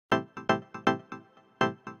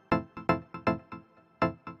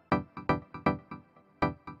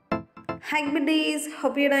Hi buddies,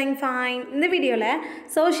 hope you're doing fine. In this video,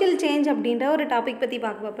 social change அப்படின்ற ஒரு topic பற்றி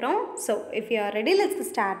பார்க்க போகிறோம். So, if you are ready, let's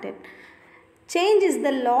get started. Change is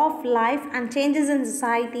the law of life and changes in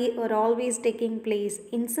society are always taking place.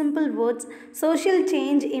 In simple words, social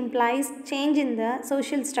change implies change in the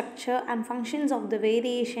social structure and functions of the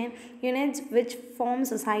variation units which form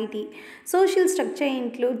society. Social structure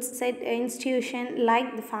includes set institutions like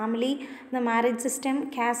the family, the marriage system,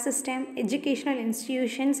 caste system, educational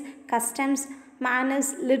institutions, customs,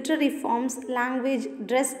 manners, literary forms, language,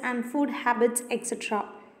 dress and food habits, etc.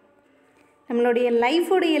 நம்மளுடைய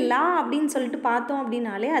லைஃபோடைய லா அப்படின்னு சொல்லிட்டு பார்த்தோம்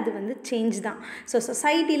அப்படின்னாலே அது வந்து change தான். So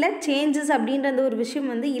சொசைட்டியில் changes அப்படின்ற ஒரு விஷயம்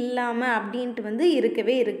வந்து இல்லாமல் அப்படின்ட்டு வந்து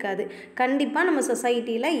இருக்கவே இருக்காது. கண்டிப்பாக நம்ம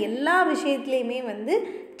சொசைட்டியில் எல்லா விஷயத்துலேயுமே வந்து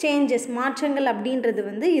சேஞ்சஸ் மாற்றங்கள் அப்படின்றது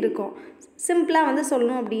வந்து இருக்கும். சிம்பிளாக வந்து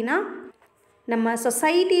சொல்லணும் அப்படின்னா நம்ம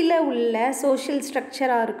சொசைட்டியில் உள்ள சோஷியல்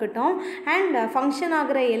ஸ்ட்ரக்சராக இருக்கட்டும் அண்ட் ஃபங்க்ஷன்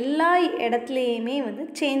ஆகிற எல்லா இடத்துலையுமே வந்து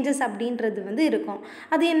சேஞ்சஸ் அப்படின்றது வந்து இருக்கும்.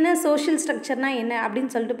 அது என்ன சோஷியல் ஸ்ட்ரக்சர்னால் என்ன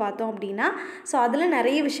அப்படின்னு சொல்லிட்டு பார்த்தோம் அப்படின்னா ஸோ அதில்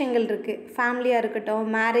நிறைய விஷயங்கள் இருக்குது. ஃபேமிலியாக இருக்கட்டும்,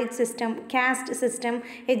 marriage system, caste system,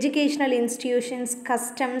 educational institutions,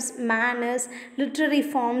 customs, manners, literary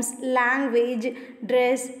forms, language,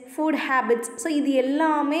 dress, food habits. So இது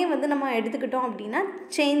எல்லாமே வந்து நம்ம எடுத்துக்கிட்டோம் அப்படின்னா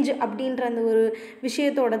சேஞ்ச் அப்படின்ற அந்த ஒரு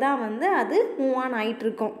விஷயத்தோடு தான் வந்து அது மூவ் ஆன்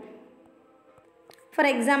ஆகிட்டுருக்கோம். ஃபார்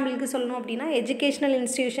எக்ஸாம்பிளுக்கு சொல்லணும் அப்படின்னா எஜுகேஷ்னல்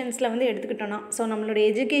இன்ஸ்டிடியூஷன்ஸில் வந்து எடுத்துக்கிட்டோன்னா ஸோ நம்மளுடைய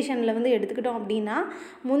எஜுகேஷனில் வந்து எடுத்துக்கிட்டோம் அப்படின்னா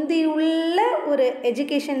முந்தி உள்ள ஒரு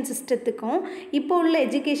எஜுகேஷன் சிஸ்டத்துக்கும் இப்போ உள்ள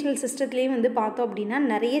எஜுகேஷ்னல் சிஸ்டத்துலேயும் வந்து பார்த்தோம் அப்படின்னா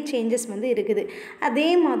நிறைய சேஞ்சஸ் வந்து இருக்குது. அதே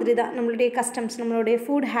மாதிரி தான் நம்மளுடைய கஸ்டம்ஸ், நம்மளுடைய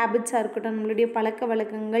ஃபுட் ஹேபிட்ஸாக இருக்கட்டும், நம்மளுடைய பழக்க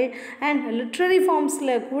வழக்கங்கள் அண்ட் லிட்ரரி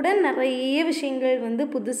ஃபார்ம்ஸில் கூட நிறைய விஷயங்கள் வந்து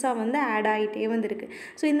புதுசாக வந்து ஆட் ஆகிட்டே வந்துருக்கு.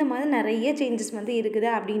 ஸோ இந்த மாதிரி நிறைய சேஞ்சஸ் வந்து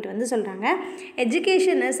இருக்குது அப்படின்ட்டு வந்து சொல்கிறாங்க.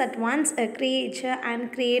 Education is at once a creature and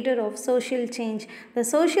creator of social change. The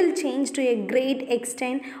social change to a great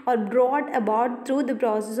extent are brought about through the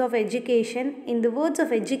process of education. In the words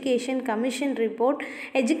of Education Commission report,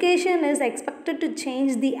 education is expected to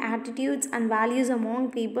change the attitudes and values among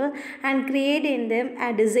people and create in them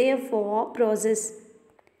a desire for process.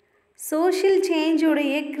 Social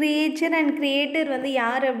சேஞ்சுடைய creature and creator வந்து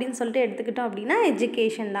யார் அப்படின்னு சொல்லிட்டு எடுத்துக்கிட்டோம் அப்படின்னா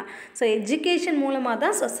education தான். So education மூலமாக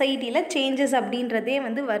தான் சொசைட்டியில் சேஞ்சஸ் அப்படின்றதே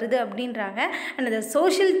வந்து வருது அப்படின்றாங்க. அண்ட் அந்த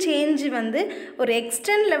சோஷியல் சேஞ்ச் வந்து ஒரு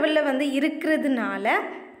எக்ஸ்டர்னல் லெவலில் வந்து இருக்கிறதுனால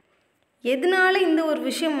எதனால் இந்த ஒரு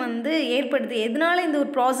விஷயம் வந்து ஏற்படுது, எதனால் இந்த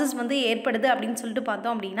ஒரு ப்ராசஸ் வந்து ஏற்படுது அப்படின்னு சொல்லிட்டு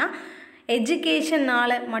பார்த்தோம் அப்படின்னா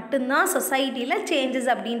எஜுகேஷனால் மட்டும்தான் சொசைட்டியில்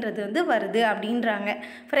சேஞ்சஸ் அப்படின்றது வந்து வருது அப்படின்றாங்க.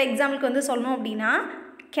 ஃபார் எக்ஸாம்பிளுக்கு வந்து சொல்லணும் அப்படின்னா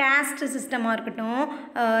கேஸ்ட் சிஸ்டமாக இருக்கட்டும்,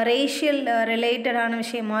 ரேஷியல் ரிலேட்டடான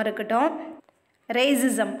விஷயமா இருக்கட்டும்,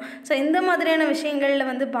 ரேசிசம். ஸோ இந்த மாதிரியான விஷயங்களில்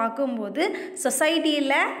வந்து பார்க்கும்போது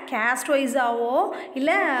சொசைட்டியில் கேஸ்ட் வைஸாவோ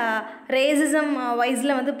இல்லை ரேசிசம்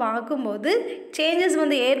வைஸில் வந்து பார்க்கும்போது சேஞ்சஸ்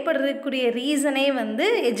வந்து ஏற்படுறதுக்குரிய ரீசனே வந்து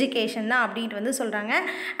எஜுகேஷன் தான் அப்படின்ட்டு வந்து சொல்கிறாங்க.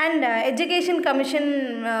 And education commission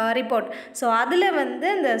report so அதில் வந்து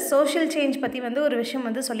இந்த சோஷியல் சேஞ்ச் பற்றி வந்து ஒரு விஷயம்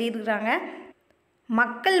வந்து சொல்லியிருக்கிறாங்க.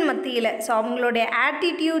 மக்கள் மத்தியில் ஸோ அவங்களுடைய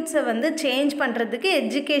ஆட்டிடியூட்ஸை வந்து சேஞ்ச் பண்ணுறதுக்கு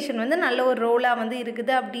எஜுகேஷன் வந்து நல்ல ஒரு ரோலாக வந்து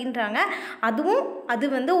இருக்குது அப்படின்றாங்க. அது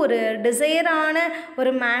வந்து ஒரு டிசையரான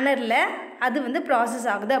ஒரு மேனரில் அது வந்து ப்ராசஸ்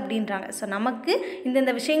ஆகுது அப்படின்றாங்க. ஸோ நமக்கு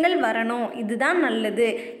இந்தந்த விஷயங்கள் வரணும், இதுதான் நல்லது,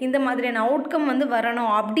 இந்த மாதிரியான அவுட்கம் வந்து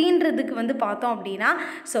வரணும் அப்படின்றதுக்கு வந்து பார்த்தோம் அப்படின்னா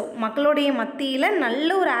ஸோ மக்களுடைய மத்தியில் நல்ல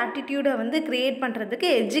ஒரு ஆட்டிடியூடை வந்து க்ரியேட் பண்ணுறதுக்கு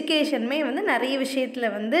எஜுகேஷனுமே வந்து நிறைய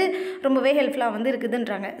விஷயத்தில் வந்து ரொம்பவே ஹெல்ப்ஃபுல்லாக வந்து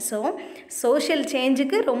இருக்குதுன்றாங்க. ஸோ சோஷியல்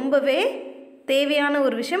சேஞ்சுக்கு ரொம்பவே தேவையான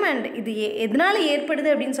ஒரு விஷயம். அண்ட் இது எதனால் ஏற்படுது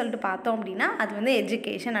அப்படின்னு சொல்லிட்டு பார்த்தோம் அப்படின்னா அது வந்து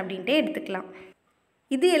எஜுகேஷன் அப்படின்ட்டே எடுத்துக்கலாம்.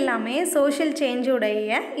 இது எல்லாமே சோஷியல்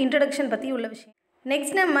சேஞ்சுடைய இன்ட்ரடக்ஷன் பற்றி உள்ள விஷயம்.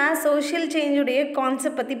 நெக்ஸ்ட் நம்ம சோஷியல் சேஞ்சுடைய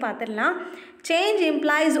கான்செப்ட் பற்றி பார்த்துடலாம். Change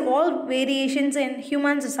implies all variations in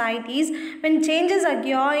human societies. When changes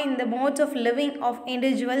occur in the modes of living of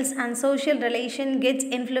individuals and social relation gets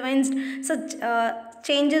influenced, such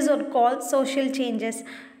changes are called social changes.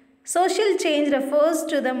 Social change refers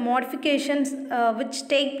to the modifications which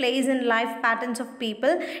take place in life patterns of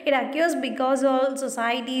people. It occurs because all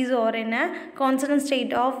societies are in a constant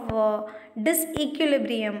state of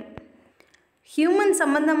disequilibrium. Human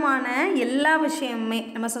சம்மந்தமான எல்லா விஷயமுமே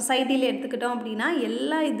நம்ம சொசைட்டியில் எடுத்துக்கிட்டோம் அப்படின்னா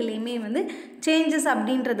எல்லா இதுலேயுமே வந்து சேஞ்சஸ்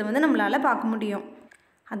அப்படின்றது வந்து நம்மளால் பார்க்க முடியும்.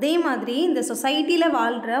 அதே மாதிரி இந்த சொசைட்டியில்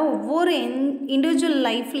வாழ்கிற ஒவ்வொரு இண்டிவிஜுவல்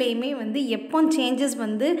லைஃப்லேயுமே வந்து எப்போ சேஞ்சஸ்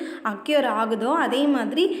வந்து அக்யூர் ஆகுதோ அதே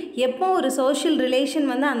மாதிரி எப்போ ஒரு சோஷியல் ரிலேஷன்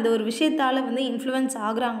வந்து அந்த ஒரு விஷயத்தால் வந்து இன்ஃப்ளூயன்ஸ்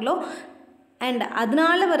ஆகுறாங்களோ அண்ட்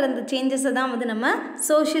அதனால வர அந்த சேஞ்சஸை தான் வந்து நம்ம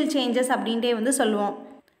சோஷியல் சேஞ்சஸ் அப்படின்ட்டே வந்து சொல்லுவோம்.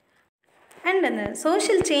 அண்ட் அந்த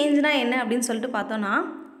சோஷியல் சேஞ்ச்னால் என்ன அப்படின்னு சொல்லிட்டு பார்த்தோன்னா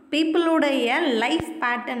பீப்புளோடைய லைஃப்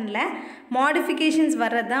பேட்டர்னில் மாடிஃபிகேஷன்ஸ்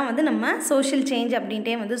வர்றது தான் வந்து நம்ம சோஷியல் சேஞ்ச்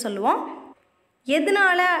அப்படின்ட்டே வந்து சொல்லுவோம்.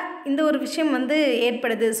 எதனால் இந்த ஒரு விஷயம் வந்து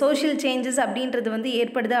ஏற்படுது, சோஷியல் சேஞ்சஸ் அப்படின்றது வந்து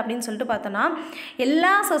ஏற்படுது அப்படின்னு சொல்லிட்டு பார்த்தோன்னா,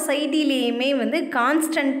 எல்லா சொசைட்டிலேயுமே வந்து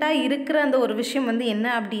கான்ஸ்டண்ட்டாக இருக்கிற அந்த ஒரு விஷயம் வந்து என்ன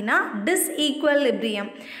அப்படின்னா டிஸ்ஈக்குவலிப்ரியம்.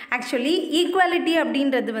 ஆக்சுவலி ஈக்குவாலிட்டி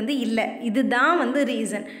அப்படின்றது வந்து இல்லை, இதுதான் வந்து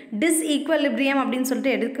ரீசன். டிஸ்ஈக்குவலிப்ரியம் அப்படின்னு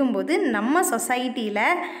சொல்லிட்டு எடுக்கும்போது நம்ம சொசைட்டியில்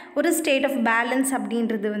ஒரு ஸ்டேட் ஆஃப் பேலன்ஸ்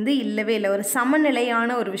அப்படின்றது வந்து இல்லவே இல்லை, ஒரு சமநிலையான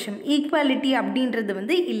ஒரு விஷயம். ஈக்குவாலிட்டி அப்படின்றது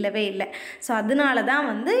வந்து இல்லவே இல்லை. ஸோ அதனால தான்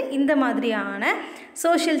வந்து இந்த மாதிரியான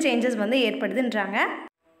social changes வந்து ஏற்படுதுன்றாங்க.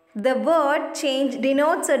 The word change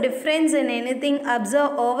denotes a difference in anything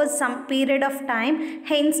observed over some period of time.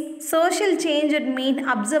 Hence, social change would mean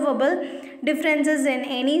observable differences in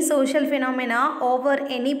any social phenomena over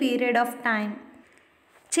any period of time.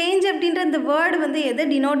 Change அப்படின்ற இந்த word வந்து எதை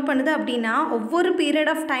denote பண்ணுது அப்படின்னா, ஒவ்வொரு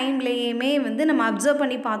period of டைம்லேயுமே வந்து நம்ம observe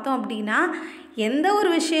பண்ணி பார்த்தோம் அப்படின்னா எந்த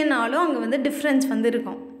ஒரு விஷயம்னாலும் அங்கே வந்து டிஃப்ரென்ஸ் வந்து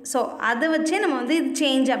இருக்கும். ஸோ அதை வச்சே நம்ம வந்து இது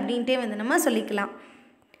சேஞ்ச் அப்படின்ட்டே வந்து நம்ம சொல்லிக்கலாம்.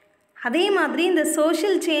 அதே மாதிரி இந்த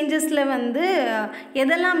சோஷியல் சேஞ்சஸில் வந்து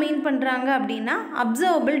எதெல்லாம் மீன் பண்ணுறாங்க அப்படின்னா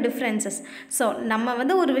அப்சர்வபிள் டிஃப்ரென்சஸ். ஸோ நம்ம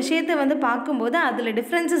வந்து ஒரு விஷயத்தை வந்து பார்க்கும்போது அதில்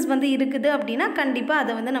டிஃப்ரென்சஸ் வந்து இருக்குது அப்படின்னா கண்டிப்பாக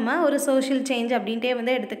அதை வந்து நம்ம ஒரு சோஷியல் சேஞ்ச் அப்படின்ட்டே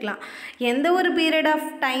வந்து எடுத்துக்கலாம். எந்த ஒரு பீரியட் ஆஃப்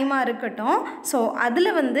டைமாக இருக்கட்டும், ஸோ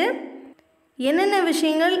அதில் வந்து என்னென்ன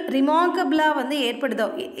விஷயங்கள் ரிமார்க்கபிளாக வந்து ஏற்படுதோ,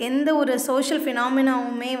 எந்த ஒரு சோஷியல்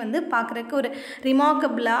ஃபினாமினாவுமே வந்து பார்க்குறக்கு ஒரு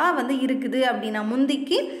ரிமார்க்கபிளாக வந்து இருக்குது அப்படின்னா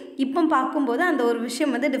முந்திக்கு இப்போ பார்க்கும்போது அந்த ஒரு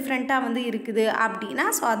விஷயம் வந்து டிஃப்ரெண்ட்டாக வந்து இருக்குது அப்படின்னா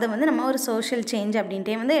ஸோ அதை வந்து நம்ம ஒரு சோஷியல் சேஞ்ச்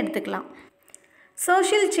அப்படின்ட்டே வந்து எடுத்துக்கலாம்.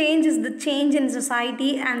 Social change is the change in society,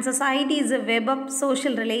 and society is a web of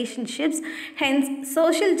social relationships. Hence,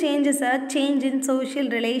 social change is a change in social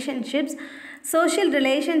relationships. Social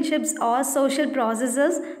relationships are social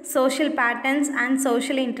processes, social patterns, and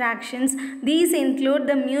social interactions. These include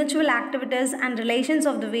the mutual activities and relations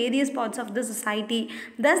of the various parts of the society.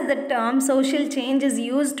 Thus, the term social change is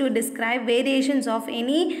used to describe variations of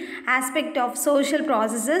any aspect of social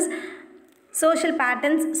processes, social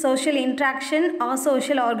patterns, social interaction or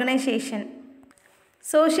social organization.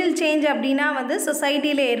 Social change அப்படின்னா வந்து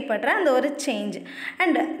சொசைட்டியில் ஏற்படுற அந்த ஒரு change.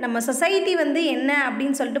 And நம்ம society வந்து என்ன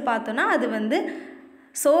அப்படின்னு சொல்லிட்டு பார்த்தோன்னா அது வந்து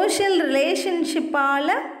சோஷியல்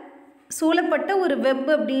ரிலேஷன்ஷிப்பால் சூழப்பட்ட ஒரு வெப்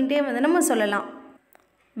அப்படின்ட்டே வந்து நம்ம சொல்லலாம்.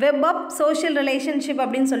 வெப் ஆஃப் சோஷியல் ரிலேஷன்ஷிப்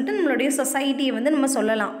அப்படின்னு சொல்லிட்டு நம்மளுடைய சொசைட்டியை வந்து நம்ம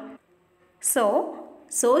சொல்லலாம். ஸோ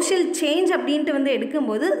சோஷியல் சேஞ்ச் அப்படின்ட்டு வந்து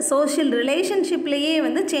எடுக்கும்போது சோஷியல் ரிலேஷன்ஷிப்லேயே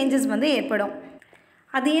வந்து சேஞ்சஸ் வந்து ஏற்படும்.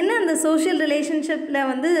 அது என்ன அந்த சோஷியல் ரிலேஷன்ஷிப்பில்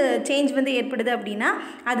வந்து சேஞ்ச் வந்து ஏற்படுது அப்படின்னா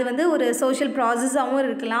அது வந்து ஒரு சோஷியல் ப்ராசஸாகவும்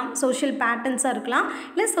இருக்கலாம், சோஷியல் பேட்டர்ன்ஸாக இருக்கலாம்,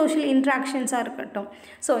 இல்லை சோஷியல் இன்ட்ராக்ஷன்ஸாக இருக்கட்டும்.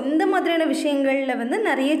 ஸோ இந்த மாதிரியான விஷயங்களில் வந்து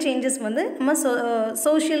நிறைய சேஞ்சஸ் வந்து நம்ம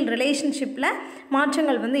சோஷியல் ரிலேஷன்ஷிப்பில்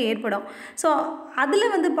மாற்றங்கள் வந்து ஏற்படும். ஸோ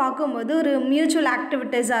அதில் வந்து பார்க்கும்போது ஒரு மியூச்சுவல்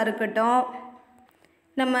ஆக்டிவிட்டீஸாக இருக்கட்டும்,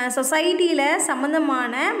 நம்ம சொசைட்டியில்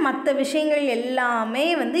சம்மந்தமான மற்ற விஷயங்கள் எல்லாமே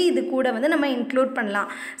வந்து இது கூட வந்து நம்ம இன்க்ளூட் பண்ணலாம்.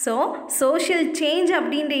 ஸோ சோஷியல் சேஞ்ச்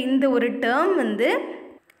அப்படின்ற இந்த ஒரு டேர்ம் வந்து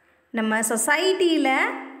நம்ம சொசைட்டியில்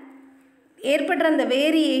ஏற்படுற அந்த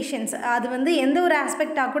வேரியேஷன்ஸ் அது வந்து எந்த ஒரு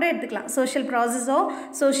ஆஸ்பெக்டாக கூட எடுத்துக்கலாம். Social ப்ராசஸோ,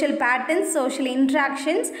 social patterns, social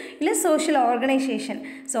interactions, இல்லை சோஷியல் ஆர்கனைசேஷன்.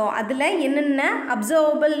 ஸோ அதில் என்னென்ன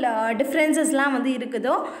அப்சர்வபிள் டிஃப்ரென்சஸ்லாம் வந்து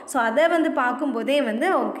இருக்குதோ ஸோ அதை வந்து பார்க்கும்போதே வந்து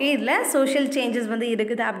ஓகே இதில் சோஷியல் சேஞ்சஸ் வந்து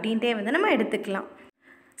இருக்குது அப்படின்ட்டே வந்து நம்ம எடுத்துக்கலாம்.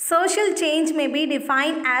 Social change may be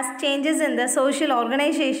defined as changes in the social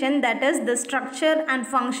organization, that is the structure and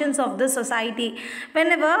functions of the society.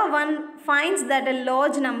 Whenever one finds that a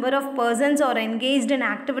large number of persons are engaged in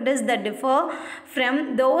activities that differ from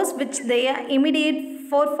those which their immediate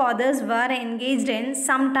forefathers were engaged in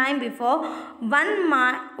some time before,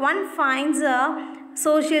 one finds a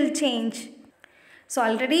social change. So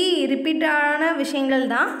already ரிப்பீட்டான விஷயங்கள்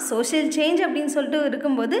தான் social change அப்படின்னு சொல்லிட்டு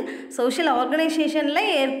இருக்கும்போது social ஆர்கனைசேஷனில்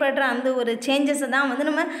ஏற்படுற அந்த ஒரு சேஞ்சஸை தான் வந்து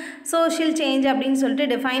நம்ம சோஷியல் சேஞ்ச் அப்படின்னு சொல்லிட்டு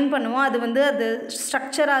டிஃபைன் பண்ணுவோம். அது வந்து அது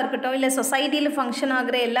ஸ்ட்ரக்சராக இருக்கட்டும், இல்லை சொசைட்டியில் ஃபங்க்ஷன்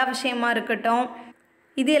ஆகிற எல்லா விஷயமா இருக்கட்டும்,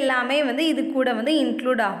 இது எல்லாமே வந்து இது கூட வந்து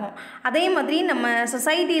இன்க்ளூட் ஆகும். அதே மாதிரி நம்ம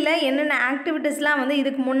சொசைட்டியில் என்னென்ன ஆக்டிவிட்டீஸ்லாம் வந்து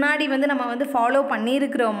இதுக்கு முன்னாடி வந்து நம்ம வந்து ஃபாலோ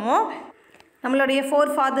பண்ணியிருக்கிறோமோ, நம்மளுடைய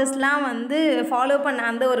ஃபோர்ஃபாதர்ஸ்லாம் வந்து ஃபாலோ பண்ண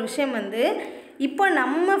அந்த ஒரு விஷயம் வந்து இப்போ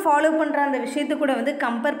நம்ம ஃபாலோ பண்ணுற அந்த விஷயத்தை கூட வந்து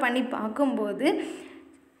கம்பேர் பண்ணி பார்க்கும்போது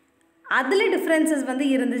அதில் டிஃப்ரென்சஸ் வந்து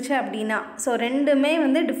இருந்துச்சு அப்படின்னா, ஸோ ரெண்டுமே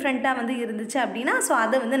வந்து டிஃப்ரெண்ட்டாக வந்து இருந்துச்சு அப்படின்னா ஸோ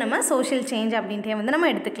அதை வந்து நம்ம சோஷியல் சேஞ்ச் அப்படின்ட்டே வந்து நம்ம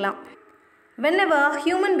எடுத்துக்கலாம். Whenever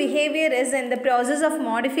human behavior is in the process of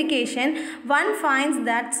modification, one finds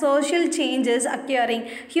that social change is occurring.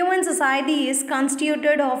 Human society is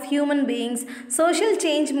constituted of human beings. Social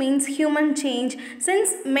change means human change. Since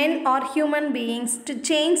men are human beings, to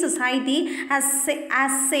change society, as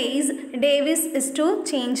says Davis, is to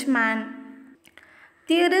change man.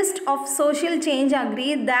 Theorists of social change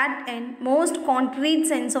agree that in most concrete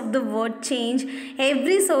sense of the word change,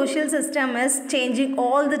 every social system is changing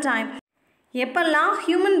all the time. எப்பெல்லாம்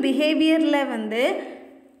human பிஹேவியரில் வந்து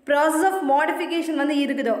process of modification வந்து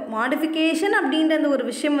இருக்குதோ, modification அப்படின்ற அந்த ஒரு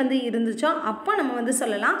விஷயம் வந்து இருந்துச்சோ, அப்போ நம்ம வந்து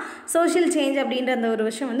சொல்லலாம் சோஷியல் சேஞ்ச் அப்படின்ற அந்த ஒரு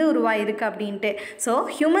விஷயம் வந்து உருவாயிருக்கு அப்படின்ட்டு. ஸோ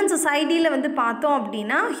ஹியூமன் சொசைட்டியில் வந்து பார்த்தோம்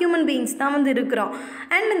அப்படின்னா ஹியூமன் பீயிங்ஸ் தான் வந்து இருக்கிறோம்.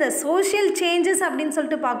 அண்ட் இந்த சோஷியல் சேஞ்சஸ் அப்படின்னு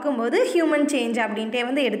சொல்லிட்டு பார்க்கும்போது ஹியூமன் சேஞ்ச் அப்படின்ட்டே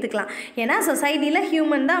வந்து எடுத்துக்கலாம். ஏன்னா சொசைட்டியில்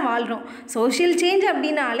ஹியூமன் தான் வாழ்கிறோம். சோஷியல் சேஞ்ச்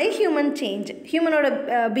அப்படின்னாலே ஹியூமன் சேஞ்ச், ஹியூமனோட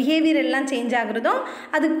பிஹேவியர் எல்லாம் சேஞ்ச் ஆகுறதும்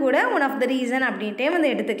அது கூட ஒன் ஆஃப் த ரீசன் அப்படின்ட்டே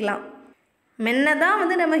வந்து எடுத்துக்கலாம். மென்னை தான்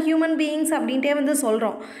வந்து நம்ம ஹியூமன் பீயிங்ஸ் அப்படின்ட்டே வந்து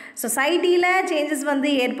சொல்கிறோம். சொசைட்டியில் சேஞ்சஸ் வந்து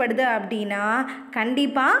ஏற்படுது அப்படின்னா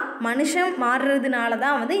கண்டிப்பாக மனுஷன் மாறுறதுனால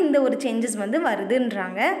தான் வந்து இந்த ஒரு சேஞ்சஸ் வந்து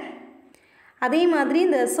வருதுன்றாங்க. அதே மாதிரி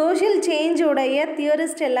இந்த சோஷியல் சேஞ்சோடைய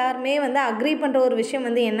தியரிஸ்ட் எல்லாருமே வந்து அக்ரி பண்ணுற ஒரு விஷயம்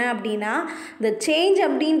வந்து என்ன அப்படின்னா, இந்த சேஞ்ச்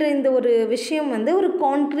அப்படின்ற இந்த ஒரு விஷயம் வந்து ஒரு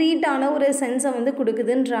கான்க்ரீட்டான ஒரு சென்ஸை வந்து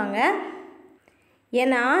கொடுக்குதுன்றாங்க.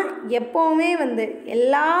 ஏன்னா எப்போவுமே வந்து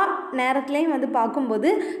எல்லா நேரத்துலையும் வந்து பார்க்கும்போது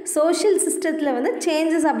சோஷியல் சிஸ்டத்தில் வந்து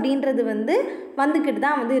சேஞ்சஸ் அப்படின்றது வந்து வந்துக்கிட்டு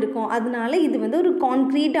தான் வந்து இருக்கும். அதனால இது வந்து ஒரு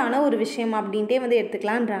கான்க்ரீட்டான ஒரு விஷயம் அப்படின்ட்டே வந்து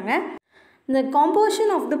எடுத்துக்கலான்றாங்க. The composition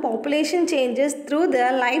of the population changes through the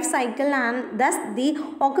life cycle and thus the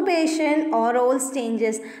occupation or roles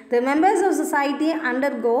changes. The members of society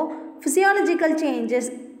undergo physiological changes.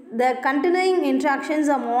 The continuing interactions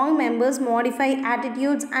among members modify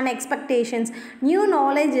attitudes and expectations. New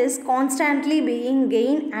knowledge is constantly being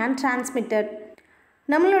gained and transmitted.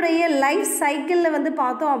 நம்மளுடைய life சைக்கிளில் வந்து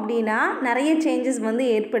பார்த்தோம் அப்படின்னா நிறைய changes வந்து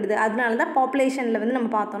ஏற்படுது. அதனால தான் பாப்புலேஷனில் வந்து நம்ம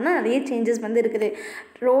பார்த்தோம்னா நிறைய சேஞ்சஸ் வந்து இருக்குது.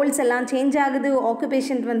 ரோல்ஸ் எல்லாம் சேஞ்ச் ஆகுது,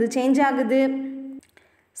 ஆக்குபேஷன் வந்து சேஞ்ச் ஆகுது.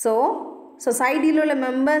 ஸோ சொசைட்டியில் உள்ள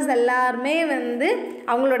மெம்பர்ஸ் எல்லாருமே வந்து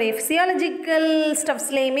அவங்களுடைய ஃபிசியாலஜிக்கல்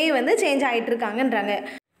ஸ்டப்ஸ்லேயுமே வந்து சேஞ்ச் ஆகிட்டுருக்காங்கன்றாங்க.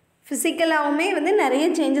 ஃபிசிக்கலாகவுமே வந்து நிறைய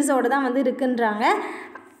சேஞ்சஸோடு தான் வந்து இருக்குன்றாங்க.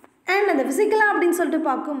 அண்ட் அந்த ஃபிசிக்கலாக அப்படின்னு சொல்லிட்டு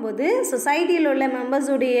பார்க்கும்போது சொசைட்டியில் உள்ள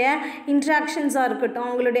மெம்பர்ஸுடைய இன்ட்ராக்ஷன்ஸாக இருக்கட்டும்,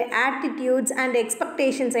 அவங்களுடைய ஆட்டிடியூட்ஸ் அண்ட்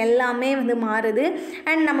எக்ஸ்பெக்டேஷன்ஸ் எல்லாமே வந்து மாறுது.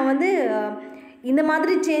 அண்ட் நம்ம வந்து இந்த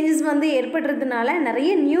மாதிரி சேஞ்சஸ் வந்து ஏற்படுறதுனால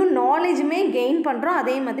நிறைய நியூ நாலேஜுமே கெயின் பண்ணுறோம்.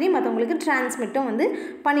 அதே மாதிரி மற்றவங்களுக்கு டிரான்ஸ்மிட்டும் வந்து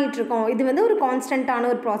பண்ணிகிட்ருக்கோம். இது வந்து ஒரு கான்ஸ்டண்ட்டான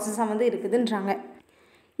ஒரு ப்ராசஸாக வந்து இருக்குதுன்றாங்க.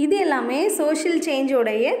 இது எல்லாமே சோஷியல்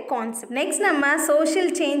சேஞ்சோடைய கான்செப்ட். நெக்ஸ்ட் நம்ம சோஷியல்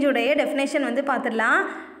சேஞ்சோடைய டெஃபினேஷன் வந்து பார்த்துடலாம்.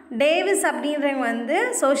 டேவிஸ் அப்படின்றவங்க வந்து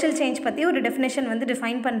சோஷியல் சேஞ்ச் பற்றி ஒரு டெஃபினேஷன் வந்து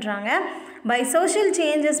டிஃபைன் பண்ணுறாங்க. By social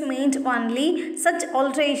changes means only such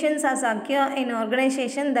alterations as occur in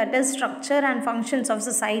organization that is structure and functions of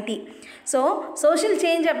society. So social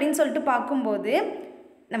change அப்படின்னு சொல்லிட்டு பார்க்கும்போது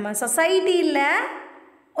நம்ம சொசைட்டியில்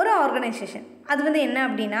ஒரு ஆர்கனைசேஷன் அது வந்து என்ன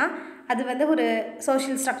அப்படின்னா அது வந்து ஒரு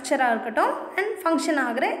சோஷியல் ஸ்ட்ரக்சராக இருக்கட்டும் அண்ட் ஃபங்க்ஷன்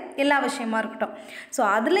ஆகிற எல்லா விஷயமா இருக்கட்டும். ஸோ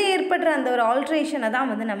அதில் ஏற்படுற அந்த ஒரு ஆல்ட்ரேஷனை தான்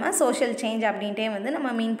வந்து நம்ம சோஷியல் சேஞ்ச் அப்படின்ட்டே வந்து நம்ம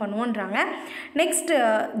மீன் பண்ணுவோன்றாங்க. நெக்ஸ்ட்டு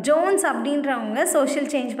ஜோன்ஸ் அப்படின்றவங்க சோஷியல்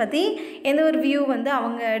சேஞ்ச் பற்றி எந்த ஒரு வியூ வந்து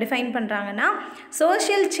அவங்க டிஃபைன் பண்ணுறாங்கன்னா,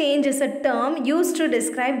 social change is a term use to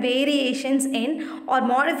describe variations in R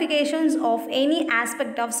modifications of any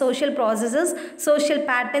aspect of social processes, social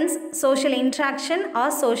patterns, social interaction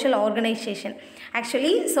R social organisation.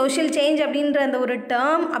 Actually social change அப்படின்ற அந்த ஒரு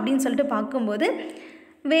term அப்படின்னு சொல்லிட்டு பார்க்கும்போது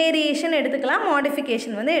variation எடுத்துக்கலாம்,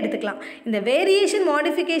 modification வந்து எடுத்துக்கலாம். இந்த வேரியேஷன்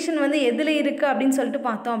மாடிஃபிகேஷன் வந்து எதில் இருக்குது அப்படின்னு சொல்லிட்டு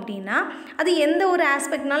பார்த்தோம் அப்படின்னா அது எந்த ஒரு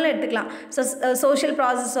ஆஸ்பெக்ட்னாலும் எடுத்துக்கலாம். Social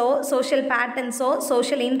ப்ராசஸோ, social பேட்டர்ன்ஸோ,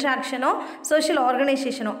 social இன்ட்ராக்ஷனோ, social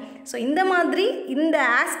ஆர்கனைசேஷனோ. So இந்த மாதிரி இந்த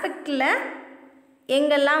ஆஸ்பெக்டில்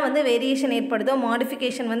எங்கெல்லாம் வந்து வேரியேஷன் ஏற்படுதோ,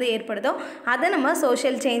 மாடிஃபிகேஷன் வந்து ஏற்படுதோ அதை நம்ம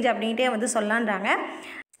சோஷியல் சேஞ்ச் அப்படின்ட்டே வந்து சொல்லலான்றாங்க.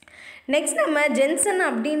 நெக்ஸ்ட் நம்ம ஜென்சன்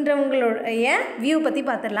அப்படின்றவங்களுடைய வியூ பற்றி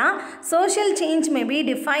பார்த்துடலாம். Social change may be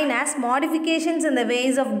define as modifications in the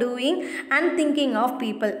ways of doing and thinking of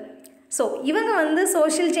people. So இவங்க வந்து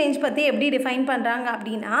சோஷியல் சேஞ்ச் பற்றி எப்படி டிஃபைன் பண்ணுறாங்க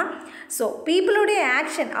அப்படின்னா, ஸோ பீப்புளுடைய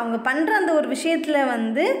ஆக்ஷன் அவங்க பண்ணுற அந்த ஒரு விஷயத்தில்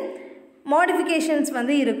வந்து மாடிஃபிகேஷன்ஸ்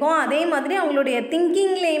வந்து இருக்கும். அதே மாதிரி அவங்களுடைய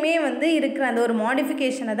திங்கிங்லேயுமே வந்து இருக்கிற அந்த ஒரு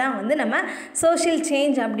மாடிஃபிகேஷனை தான் வந்து நம்ம சோஷியல்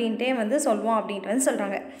சேஞ்ச் அப்படின்ட்டே வந்து சொல்வோம் அப்படின்ட்டு வந்து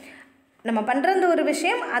சொல்கிறாங்க. நம்ம பண்ணுற அந்த ஒரு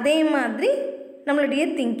விஷயம் அதே மாதிரி நம்மளுடைய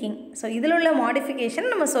திங்கிங். ஸோ இதில் உள்ள மாடிஃபிகேஷன்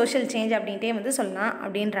நம்ம சோஷியல் சேஞ்ச் அப்படின்ட்டே வந்து சொல்லலாம்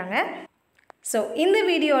அப்படின்றாங்க. ஸோ இந்த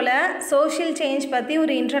வீடியோவில் சோஷியல் சேஞ்ச் பற்றி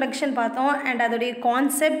ஒரு இன்ட்ரடக்ஷன் பார்த்தோம் அண்ட் அதோடைய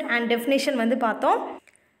கான்செப்ட் அண்ட் டெஃபினேஷன் வந்து பார்த்தோம்.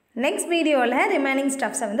 நெக்ஸ்ட் வீடியோவில் ரிமைனிங்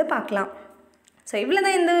ஸ்டெப்ஸை வந்து பார்க்கலாம். ஸோ இவ்வளோ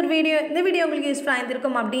தான் இந்த வீடியோ உங்களுக்கு யூஸ்ஃபுல்லாக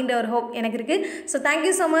இருந்திருக்கும் அப்படின்ற ஒரு ஹோப் எனக்கு இருக்குது. So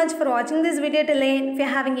thank you so much for வாட்சிங் this video till end. If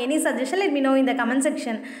you're having any suggestion, let me know in the comment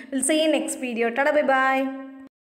section. We'll see you in next video. Tada, bye bye.